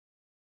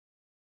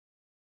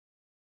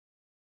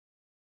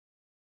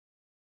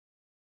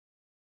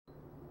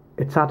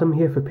It's Adam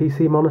here for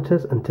PC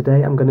Monitors, and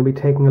today I'm going to be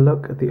taking a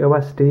look at the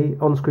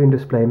OSD on-screen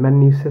display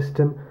menu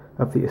system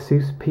of the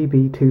ASUS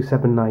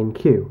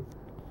PB279Q.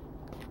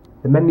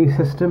 The menu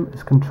system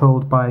is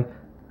controlled by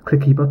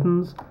clicky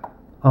buttons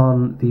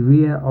on the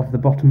rear of the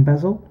bottom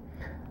bezel,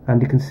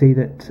 and you can see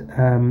that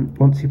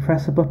once you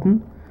press a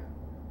button,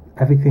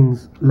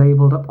 everything's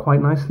labelled up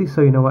quite nicely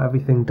so you know what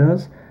everything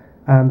does,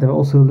 and there are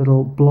also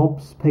little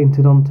blobs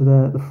painted onto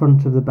the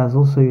front of the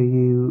bezel so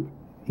you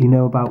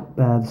know about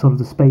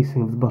the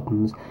spacing of the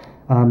buttons,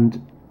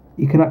 and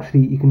you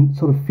can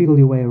sort of feel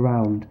your way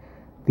around.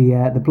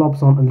 The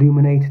blobs aren't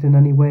illuminated in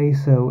any way,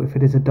 so if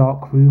it is a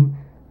dark room,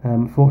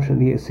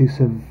 fortunately ASUS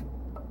have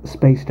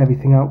spaced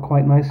everything out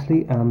quite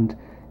nicely, and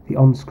the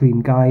on-screen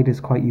guide is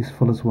quite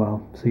useful as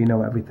well, so you know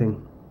what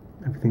everything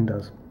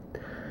does.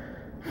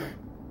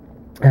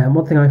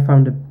 One thing I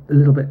found a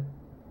little bit,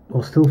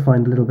 or still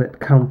find a little bit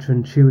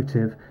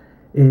counterintuitive,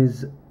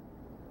 is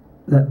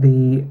that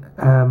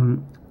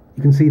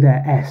you can see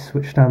there S,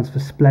 which stands for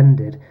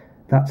Splendid.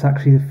 That's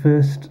actually the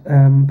first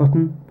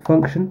button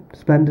function,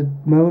 Splendid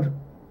mode,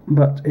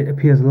 but it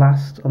appears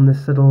last on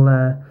this little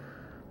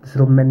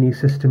menu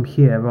system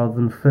here rather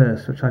than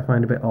first, which I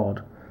find a bit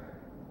odd.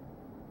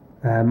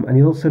 And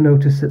you'll also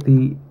notice that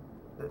the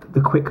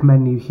quick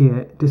menu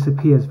here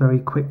disappears very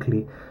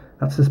quickly.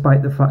 That's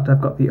despite the fact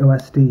I've got the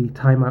OSD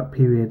timeout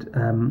period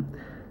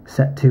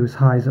set to as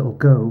high as it'll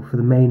go for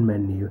the main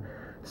menu.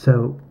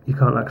 So you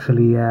can't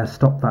actually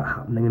stop that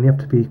happening, and you have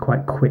to be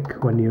quite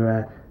quick when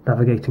you're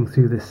navigating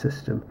through this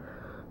system.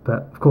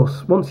 But of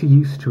course, once you're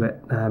used to it,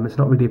 it's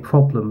not really a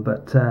problem,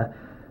 but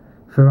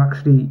for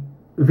actually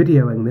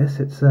videoing this,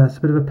 it's a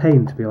bit of a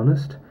pain, to be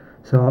honest.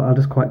 So I'll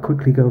just quite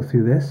quickly go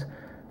through this.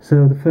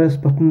 So the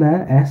first button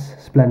there,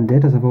 S,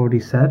 Splendid, as I've already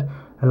said,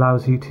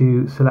 allows you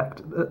to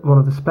select one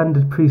of the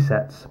Splendid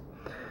presets.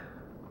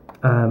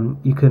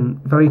 You can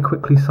very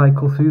quickly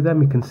cycle through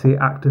them. You can see it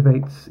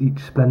activates each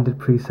Splendid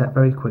preset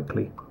very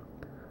quickly.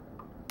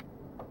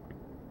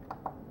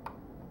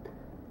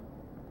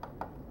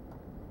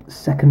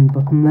 Second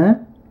button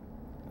there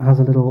has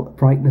a little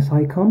brightness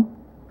icon,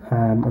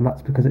 and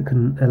that's because it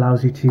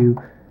allows you to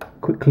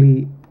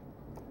quickly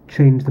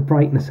change the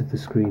brightness of the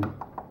screen.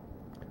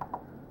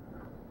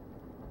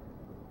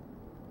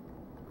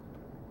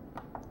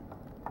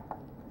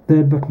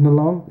 Third button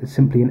along is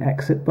simply an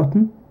exit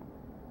button.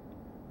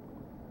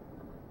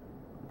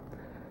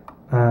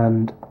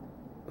 And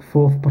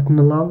fourth button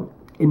along,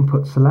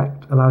 input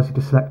select, allows you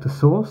to select a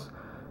source,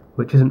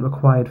 which isn't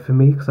required for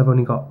me because I've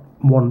only got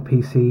one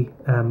PC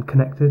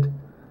connected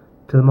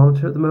to the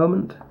monitor at the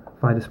moment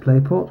via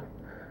DisplayPort.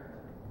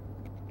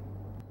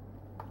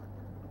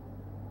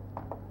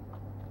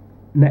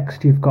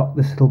 Next you've got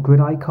this little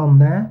grid icon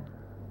there,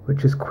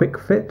 which is Quick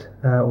Fit,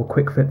 or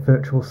Quick Fit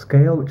Virtual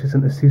Scale, which is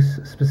an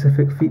ASUS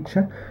specific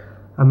feature,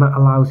 and that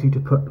allows you to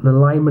put an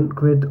alignment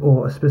grid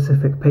or a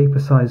specific paper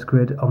size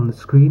grid on the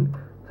screen.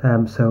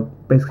 So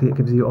basically it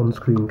gives you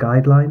on-screen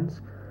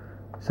guidelines.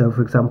 So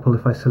for example,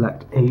 if I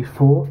select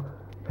A4,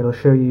 it'll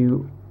show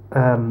you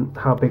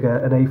how big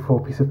an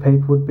A4 piece of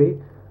paper would be,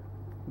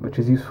 which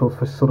is useful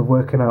for sort of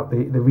working out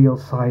the real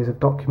size of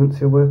documents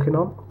you're working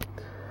on.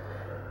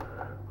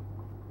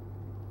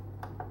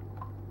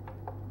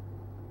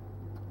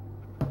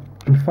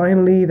 And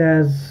finally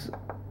there's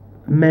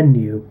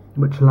Menu,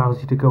 which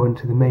allows you to go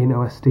into the main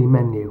OSD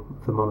menu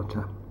of the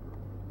monitor.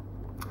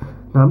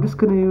 Now I'm just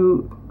going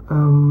to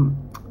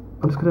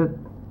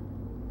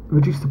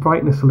reduce the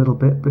brightness a little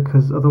bit,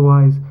 because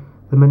otherwise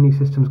the menu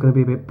system is going to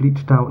be a bit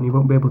bleached out and you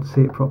won't be able to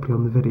see it properly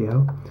on the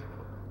video.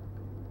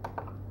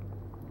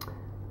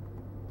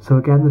 So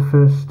again, the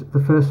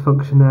first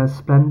function there is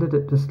Splendid.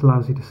 It just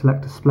allows you to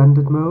select a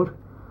Splendid mode.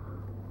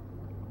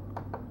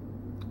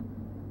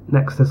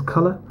 Next there's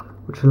Colour,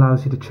 which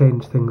allows you to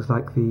change things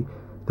like the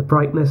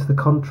brightness, the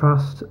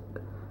contrast,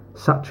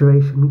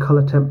 saturation,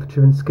 colour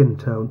temperature and skin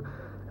tone.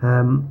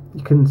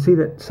 You can see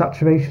that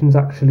saturation is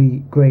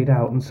actually greyed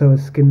out, and so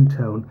is skin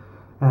tone.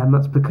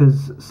 That's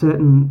because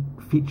certain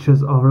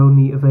features are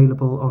only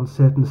available on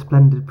certain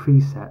Splendid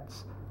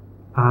presets,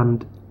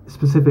 and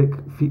specific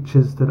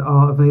features that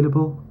are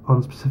available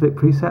on specific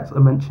presets are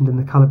mentioned in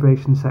the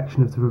calibration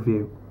section of the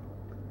review.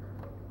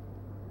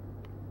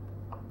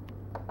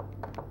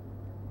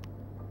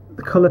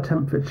 The colour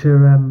temperature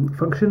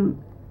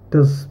function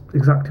does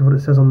exactly what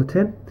it says on the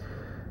tin.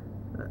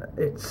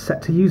 It's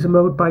set to user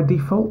mode by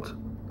default,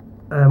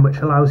 which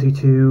allows you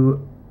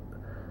to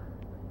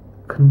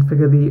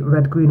configure the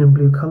red, green and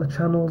blue colour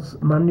channels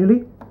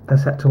manually. They're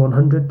set to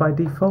 100 by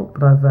default,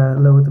 but I've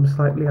lowered them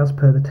slightly as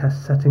per the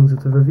test settings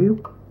of the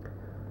review.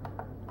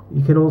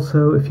 You can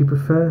also, if you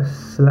prefer,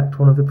 select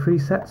one of the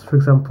presets, for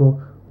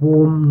example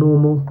warm,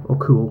 normal or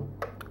cool.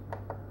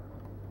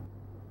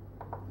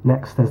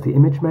 Next there's the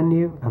image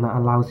menu, and that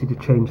allows you to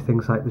change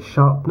things like the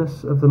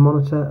sharpness of the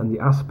monitor and the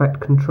aspect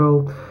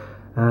control.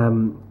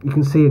 You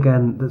can see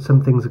again that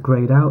some things are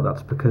greyed out.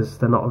 That's because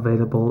they're not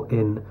available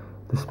in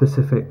the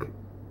specific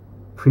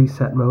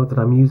preset mode that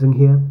I'm using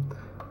here.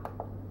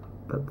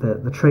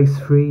 But the trace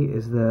free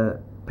is the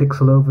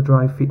pixel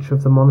overdrive feature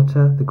of the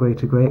monitor, the grey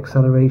to grey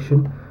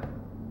acceleration,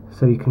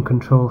 so you can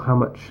control how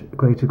much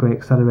grey to grey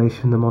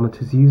acceleration the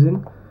monitor is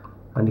using,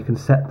 and you can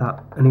set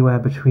that anywhere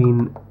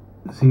between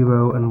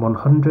 0 and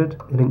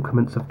 100 in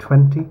increments of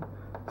 20,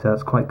 so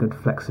that's quite good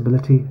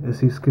flexibility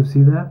ASUS gives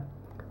you there.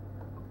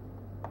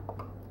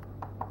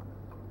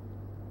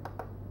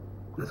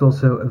 There's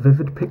also a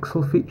vivid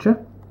pixel feature,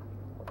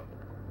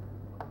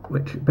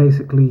 which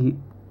basically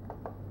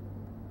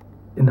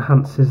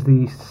enhances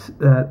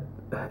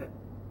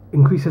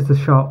increases the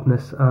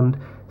sharpness and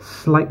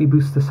slightly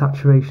boosts the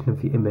saturation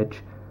of the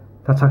image.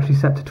 That's actually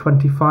set to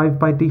 25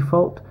 by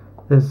default.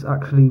 There's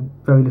actually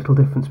very little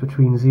difference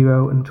between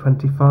 0 and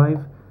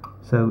 25,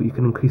 so you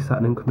can increase that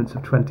in increments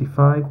of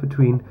 25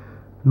 between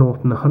 0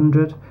 and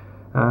 100.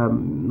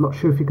 Not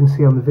sure if you can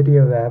see on the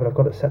video there, but I've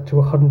got it set to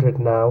 100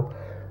 now.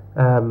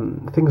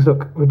 Things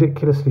look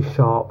ridiculously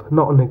sharp,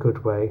 not in a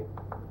good way.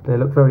 They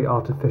look very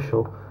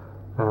artificial,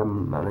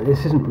 and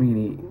this isn't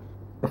really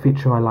a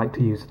feature I like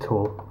to use at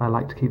all. I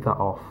like to keep that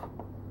off,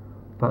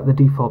 but the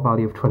default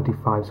value of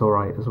 25 is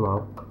alright as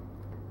well.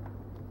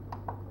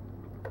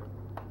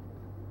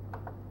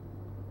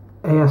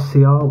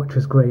 ASCR, which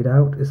is greyed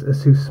out, is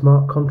ASUS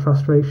Smart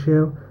Contrast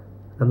Ratio,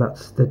 and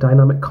that's the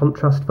dynamic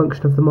contrast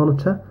function of the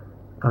monitor,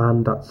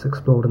 and that's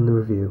explored in the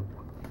review.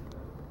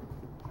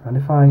 And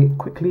if I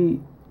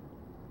quickly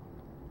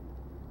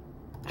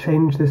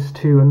change this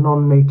to a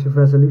non-native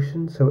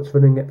resolution, so it's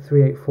running at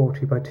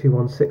 3840 by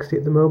 2160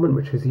 at the moment,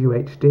 which is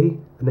UHD,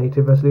 the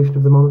native resolution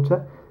of the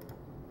monitor.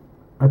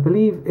 I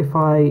believe if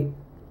I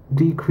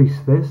decrease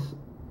this,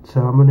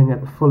 so I'm running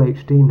at full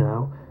HD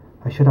now,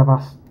 I should have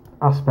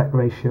aspect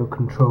ratio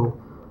control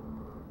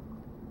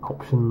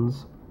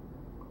options.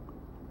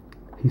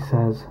 He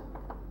says,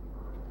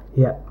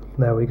 yeah,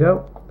 there we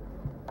go.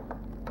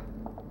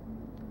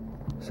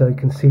 So you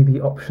can see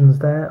the options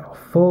there.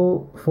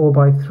 Full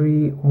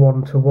 4:3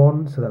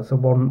 1:1, so that's a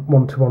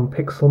 1:1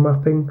 pixel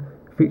mapping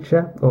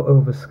feature, or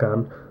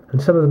overscan,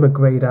 and some of them are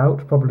greyed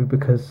out, probably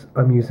because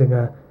I'm using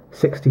a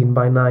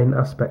 16:9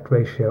 aspect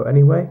ratio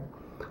anyway.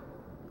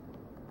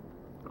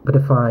 But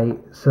if I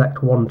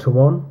select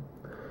 1:1,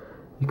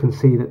 you can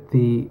see that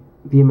the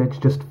image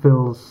just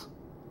fills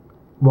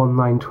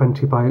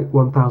 1920 by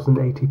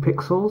 1080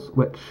 pixels,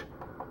 which,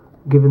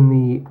 given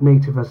the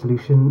native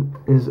resolution,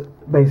 is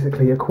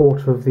basically a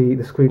quarter of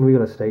the screen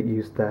real estate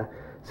used there.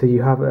 So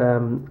you have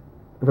a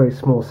very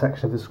small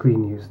section of the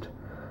screen used.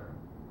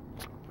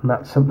 And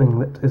that's something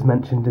that is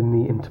mentioned in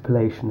the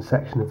interpolation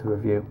section of the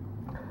review.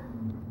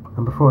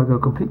 And before I go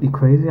completely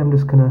crazy, I'm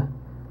just going to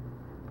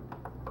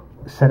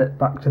set it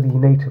back to the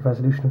native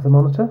resolution of the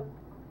monitor.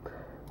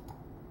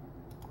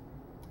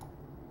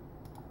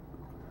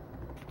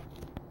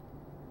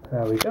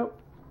 There we go.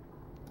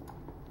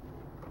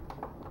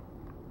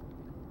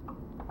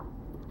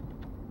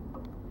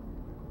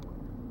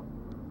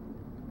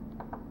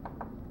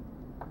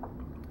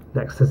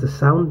 Next there's the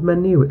sound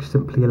menu, which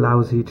simply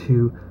allows you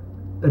to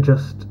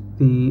adjust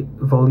the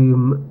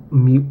volume,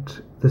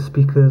 mute the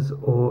speakers,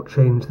 or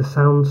change the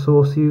sound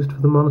source used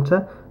for the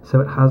monitor. So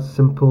it has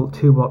simple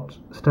 2-watt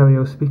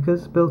stereo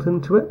speakers built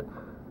into it.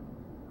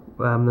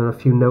 There are a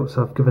few notes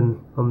I've given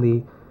on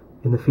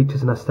in the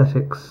features and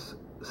aesthetics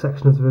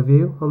section of the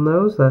review on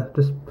those. They're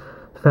just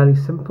fairly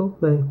simple.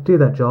 They do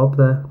their job.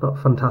 They're not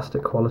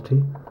fantastic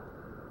quality.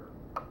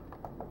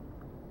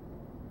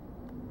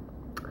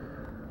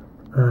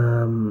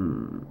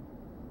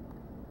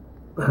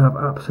 I have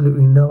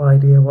absolutely no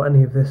idea what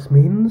any of this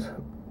means.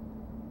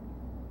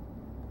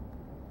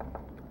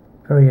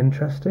 Very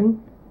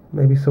interesting.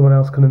 Maybe someone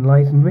else can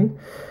enlighten me.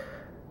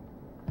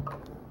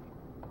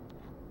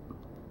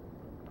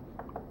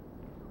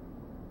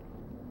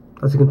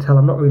 As you can tell,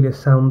 I'm not really a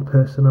sound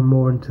person, I'm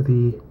more into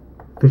the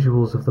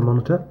visuals of the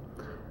monitor.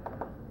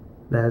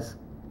 There's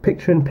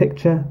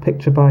picture-in-picture,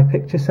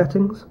 picture-by-picture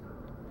settings.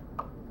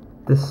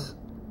 This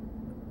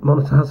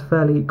monitor has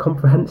fairly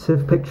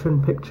comprehensive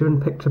picture-in-picture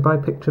and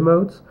picture-by-picture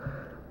modes.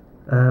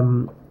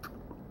 You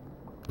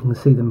can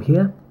see them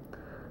here.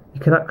 You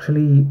can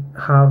actually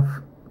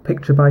have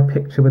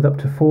picture-by-picture with up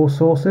to 4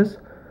 sources,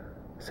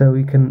 so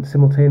you can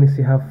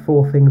simultaneously have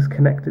 4 things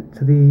connected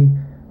to the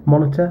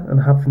monitor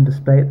and have them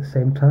display at the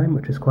same time,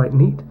 which is quite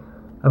neat.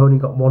 I've only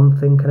got 1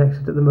 thing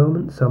connected at the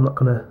moment, so I'm not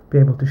going to be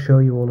able to show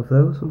you all of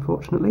those,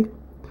 unfortunately.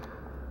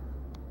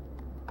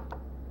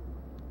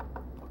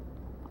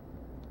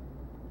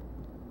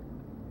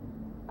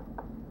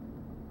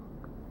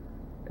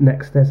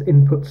 Next there's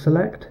input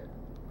select,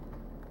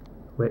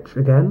 which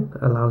again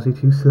allows you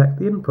to select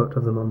the input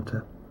of the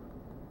monitor.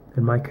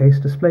 In my case,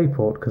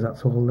 DisplayPort, because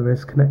that's all there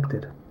is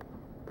connected.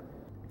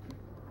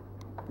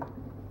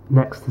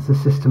 Next is the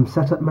system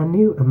setup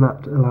menu, and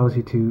that allows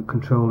you to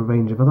control a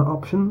range of other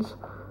options.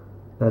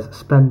 There's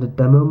Splendid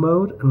Demo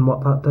Mode, and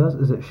what that does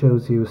is it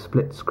shows you a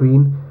split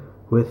screen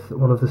with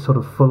one of the sort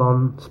of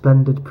full-on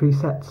Splendid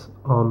presets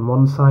on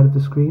one side of the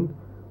screen,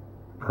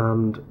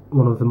 and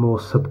one of the more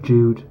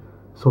subdued,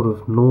 sort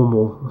of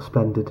normal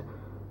Splendid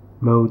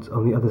modes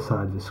on the other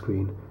side of the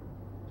screen.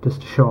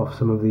 just to show off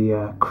some of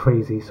the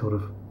crazy sort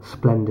of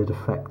splendid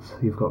effects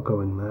you've got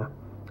going there.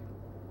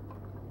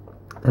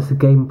 There's the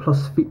Game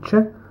Plus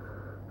feature,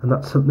 and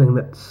that's something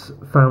that's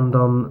found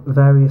on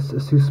various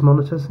ASUS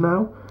monitors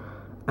now,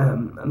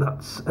 and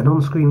that's an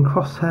on-screen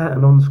crosshair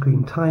and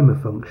on-screen timer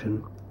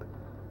function,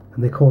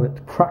 and they call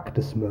it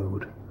practice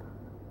mode.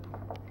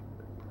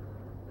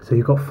 So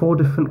you've got 4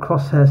 different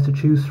crosshairs to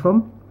choose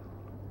from,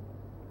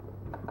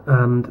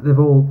 and they've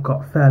all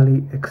got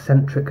fairly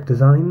eccentric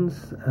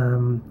designs.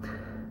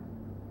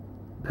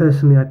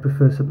 Personally, I'd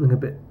prefer something a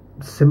bit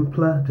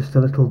simpler, just a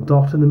little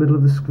dot in the middle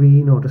of the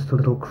screen or just a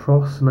little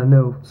cross, and I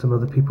know some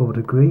other people would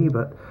agree,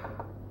 but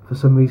for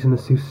some reason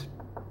ASUS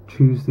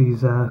choose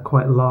these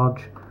quite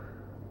large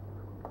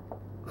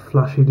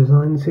flashy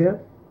designs here.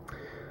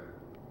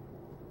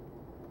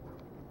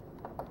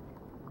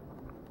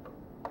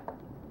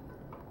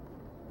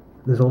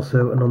 There's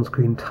also an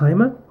on-screen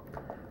timer,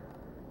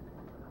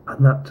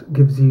 and that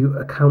gives you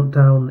a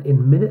countdown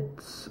in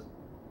minutes.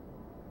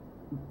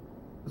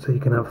 So you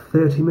can have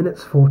 30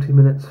 minutes, 40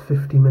 minutes,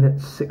 50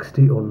 minutes,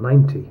 60 or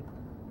 90.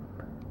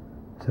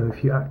 So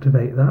if you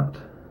activate that,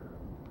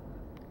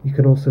 you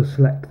can also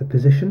select the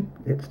position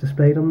it's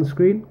displayed on the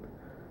screen.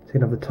 So you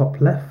can have the top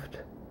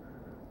left,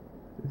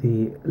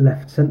 the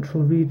left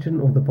central region,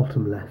 or the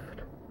bottom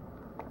left.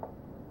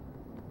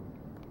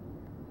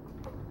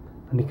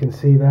 And you can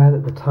see there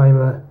that the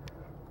timer,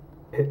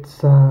 it's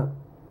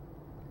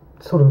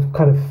sort of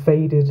kind of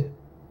faded,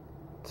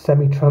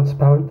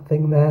 semi-transparent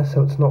thing there,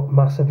 so it's not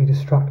massively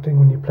distracting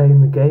when you're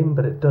playing the game,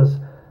 but it does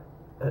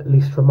at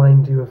least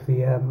remind you of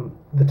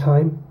the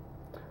time,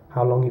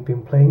 how long you've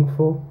been playing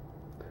for.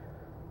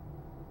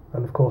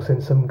 And of course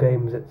in some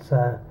games it's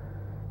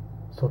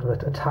sort of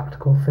a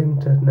tactical thing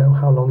to know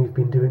how long you've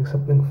been doing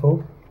something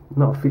for.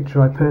 Not a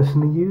feature I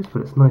personally use,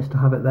 but it's nice to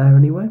have it there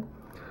anyway.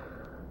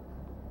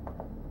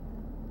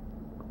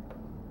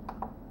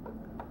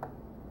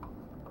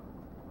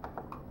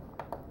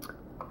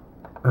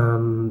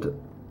 And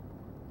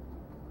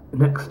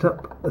next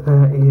up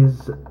there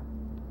is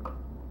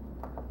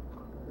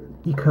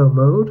eco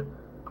mode,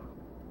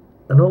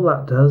 and all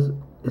that does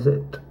is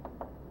it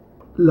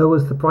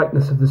lowers the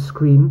brightness of the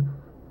screen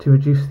to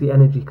reduce the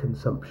energy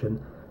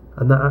consumption,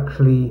 and that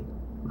actually,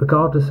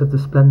 regardless of the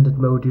splendid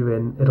mode you're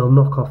in, it'll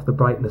knock off the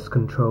brightness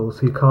control,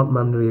 so you can't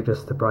manually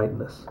adjust the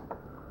brightness.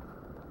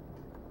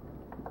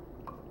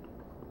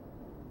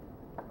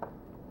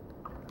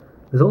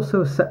 There's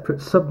also a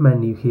separate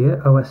sub-menu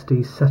here,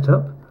 OSD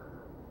Setup,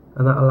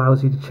 and that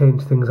allows you to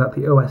change things like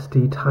the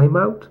OSD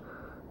timeout.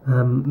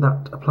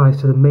 That applies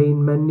to the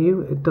main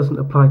menu. It doesn't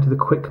apply to the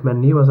quick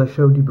menu, as I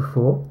showed you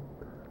before.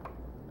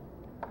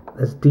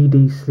 There's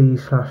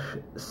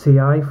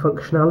DD/CI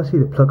functionality,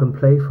 the plug and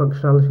play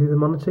functionality of the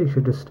monitor. You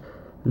should just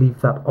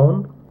leave that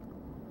on.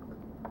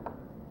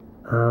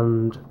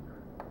 And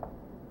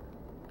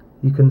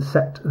you can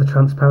set the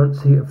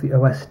transparency of the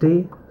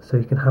OSD, so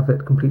you can have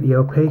it completely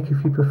opaque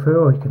if you prefer,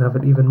 or you can have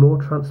it even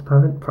more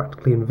transparent,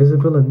 practically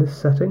invisible in this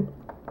setting.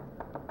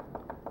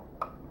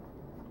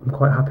 I'm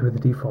quite happy with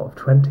the default of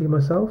 20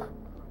 myself.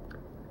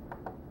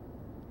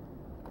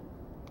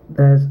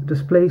 There's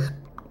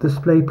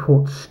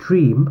DisplayPort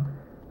Stream,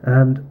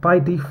 and by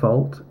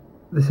default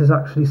this is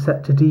actually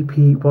set to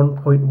DP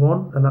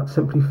 1.1, and that's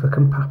simply for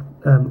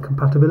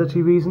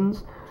compatibility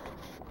reasons,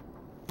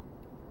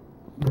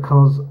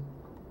 because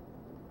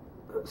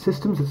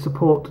systems that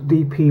support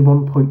DP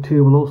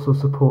 1.2 will also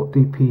support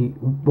DP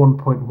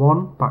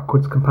 1.1.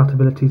 Backwards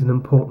compatibility is an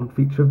important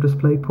feature of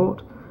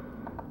DisplayPort,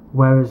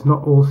 whereas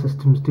not all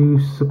systems do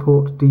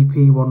support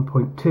DP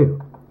 1.2.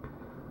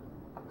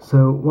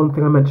 So one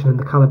thing I mentioned in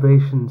the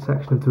calibration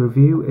section of the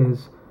review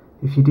is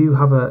if you do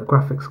have a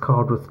graphics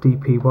card with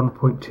DP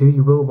 1.2,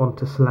 you will want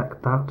to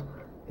select that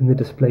in the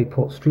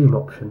DisplayPort Stream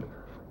option.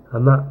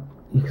 And that,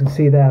 you can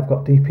see there I've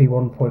got DP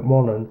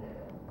 1.1,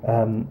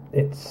 and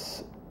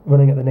it's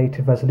running at the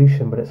native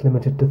resolution, but it's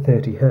limited to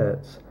 30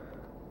 Hz.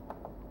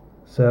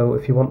 So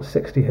if you want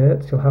 60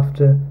 Hz, you'll have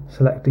to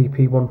select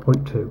DP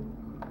 1.2.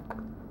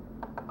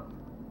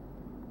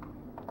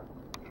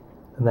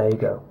 And there you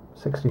go,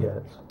 60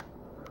 Hz.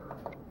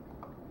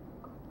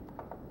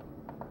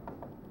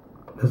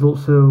 There's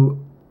also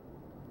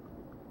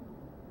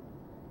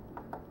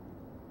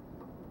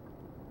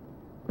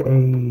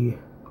a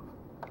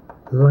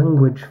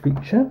language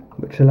feature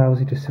which allows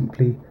you to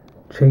simply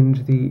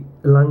change the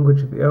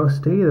language of the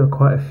OSD. There are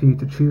quite a few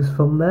to choose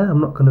from there.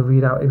 I'm not going to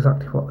read out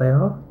exactly what they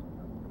are.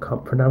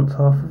 Can't pronounce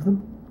half of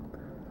them.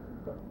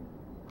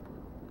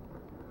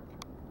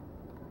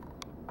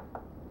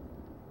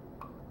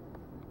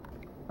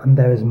 And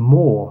there is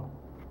more,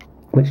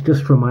 which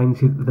just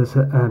reminds you that there's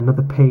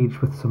another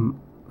page with some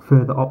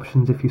further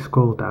options if you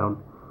scroll down.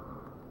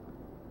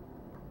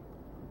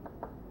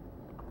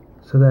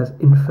 So there's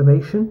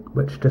information,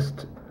 which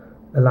just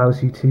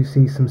allows you to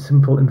see some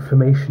simple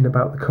information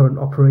about the current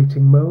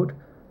operating mode.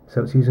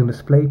 So it's using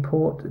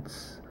DisplayPort,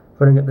 it's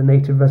running at the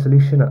native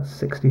resolution at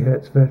 60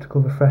 Hz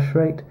vertical refresh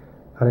rate,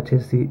 and it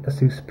is the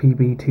ASUS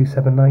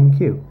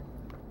PB279Q.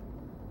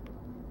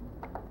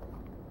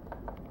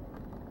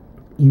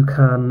 You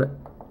can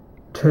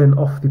turn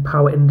off the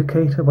power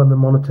indicator when the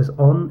monitor's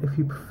on if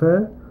you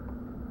prefer.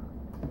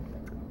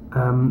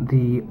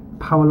 The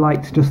power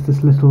light's just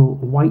this little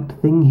white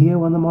thing here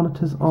when the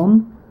monitor's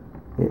on.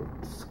 It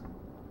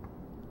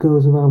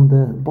goes around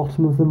the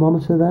bottom of the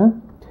monitor there.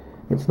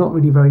 It's not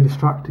really very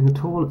distracting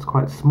at all. It's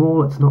quite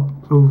small, it's not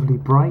overly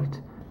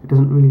bright, it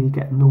doesn't really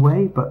get in the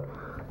way, but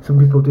some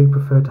people do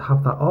prefer to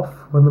have that off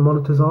when the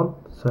monitor's on,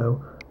 so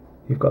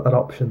you've got that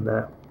option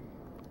there.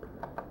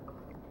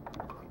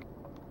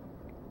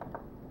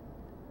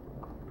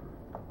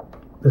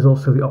 There's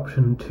also the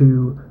option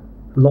to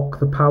lock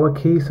the power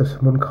key so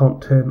someone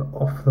can't turn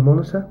off the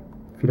monitor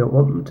if you don't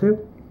want them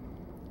to.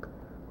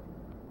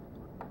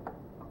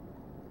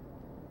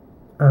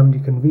 And you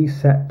can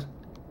reset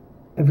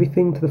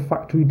everything to the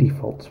factory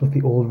defaults with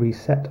the all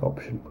reset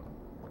option.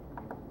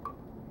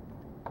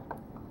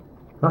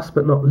 Last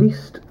but not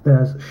least,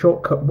 there's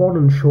shortcut 1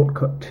 and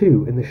shortcut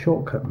 2 in the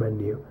shortcut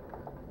menu.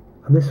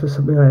 And this was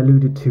something I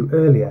alluded to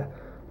earlier.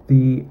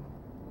 The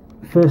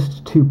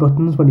first two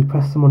buttons, when you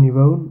press them on your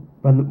own,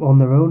 on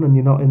their own and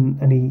you're not in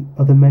any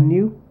other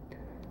menu,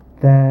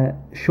 they're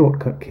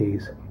shortcut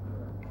keys.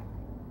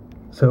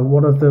 So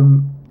one of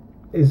them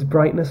is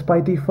brightness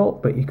by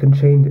default, but you can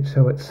change it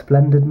so it's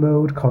splendid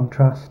mode,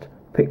 contrast,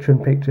 picture in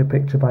picture,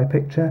 picture by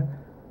picture,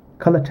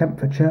 color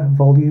temperature,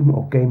 volume,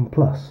 or game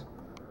plus.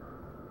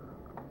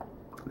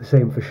 The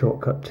same for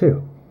shortcut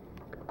 2.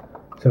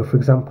 So for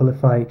example,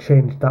 if I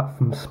changed that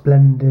from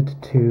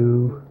splendid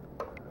to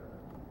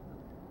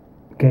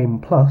game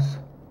plus,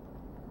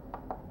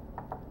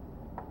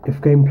 if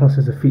Game Plus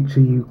is a feature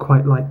you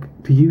quite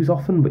like to use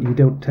often but you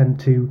don't tend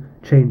to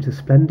change the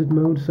splendid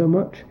mode so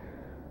much,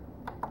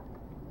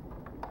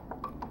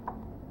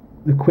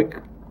 the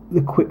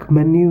quick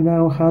menu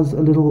now has a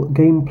little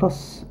Game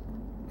Plus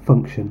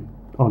function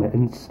on it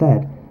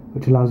instead,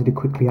 which allows you to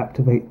quickly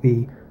activate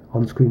the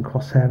on-screen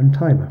crosshair and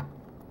timer.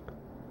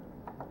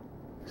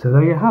 So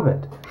there you have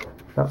it.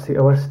 That's the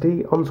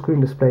OSD on-screen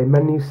display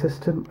menu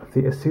system of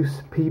the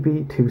ASUS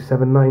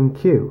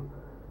PB279Q.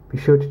 Be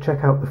sure to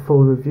check out the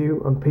full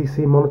review on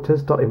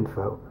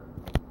PCmonitors.info.